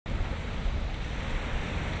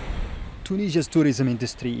Tunisia's tourism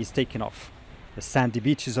industry is taking off. The sandy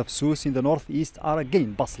beaches of Sousse in the northeast are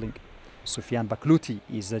again bustling. Soufiane Baklouti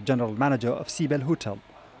is the general manager of Sibel Hotel.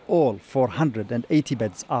 All 480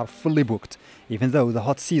 beds are fully booked, even though the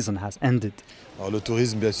hot season has ended. In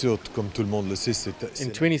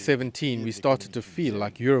 2017, we started to feel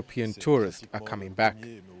like European tourists are coming back.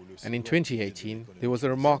 And in 2018, there was a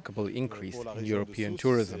remarkable increase in European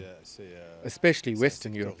tourism, especially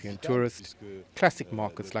Western European tourists, classic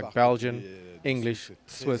markets like Belgian, English,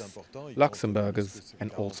 Swiss, Luxembourgers,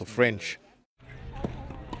 and also French.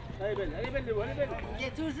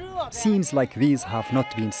 Scenes like these have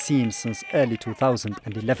not been seen since early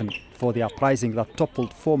 2011 for the uprising that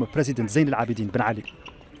toppled former President Zain al-Abidin Ben Ali.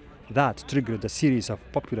 That triggered a series of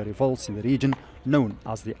popular revolts in the region known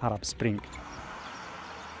as the Arab Spring.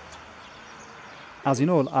 As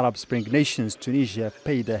in all Arab Spring nations, Tunisia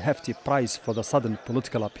paid a hefty price for the sudden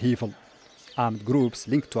political upheaval. Armed groups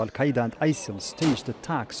linked to Al-Qaeda and ISIL staged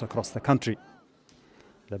attacks across the country.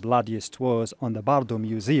 The bloodiest was on the Bardo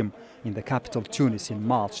Museum in the capital Tunis in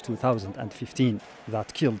March 2015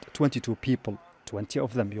 that killed 22 people, 20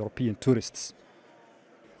 of them European tourists.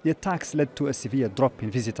 The attacks led to a severe drop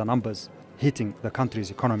in visitor numbers, hitting the country's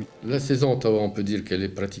economy. We can say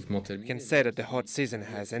that the hot season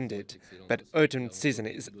has ended, but autumn season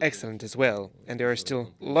is excellent as well, and there are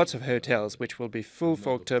still lots of hotels which will be full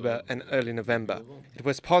for October and early November. It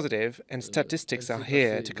was positive, and statistics are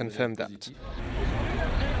here to confirm that.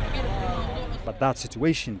 But that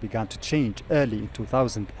situation began to change early in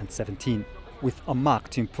 2017, with a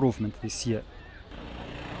marked improvement this year.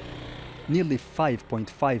 Nearly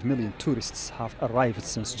 5.5 million tourists have arrived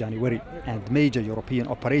since January, and major European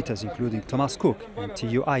operators including Thomas Cook and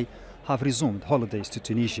TUI have resumed holidays to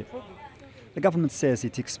Tunisia. The government says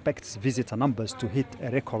it expects visitor numbers to hit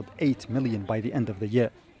a record 8 million by the end of the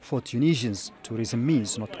year. For Tunisians, tourism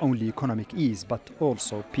means not only economic ease but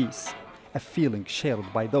also peace, a feeling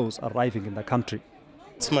shared by those arriving in the country.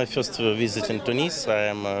 It's my first visit in Tunis.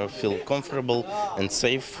 I feel comfortable and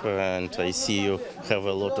safe, and I see you have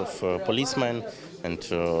a lot of policemen and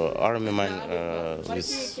army men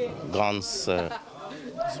with guns. So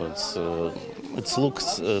it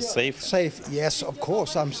looks safe. Safe, yes, of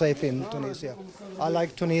course I'm safe in Tunisia. I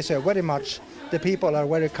like Tunisia very much. The people are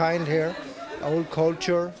very kind here, old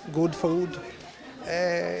culture, good food.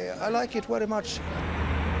 I like it very much.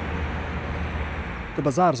 The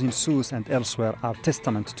bazaars in Sousse and elsewhere are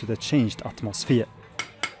testament to the changed atmosphere.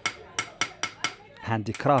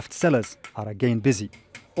 Handicraft sellers are again busy,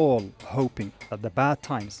 all hoping that the bad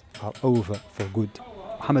times are over for good.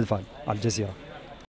 Mohamed Vall, Al Jazeera.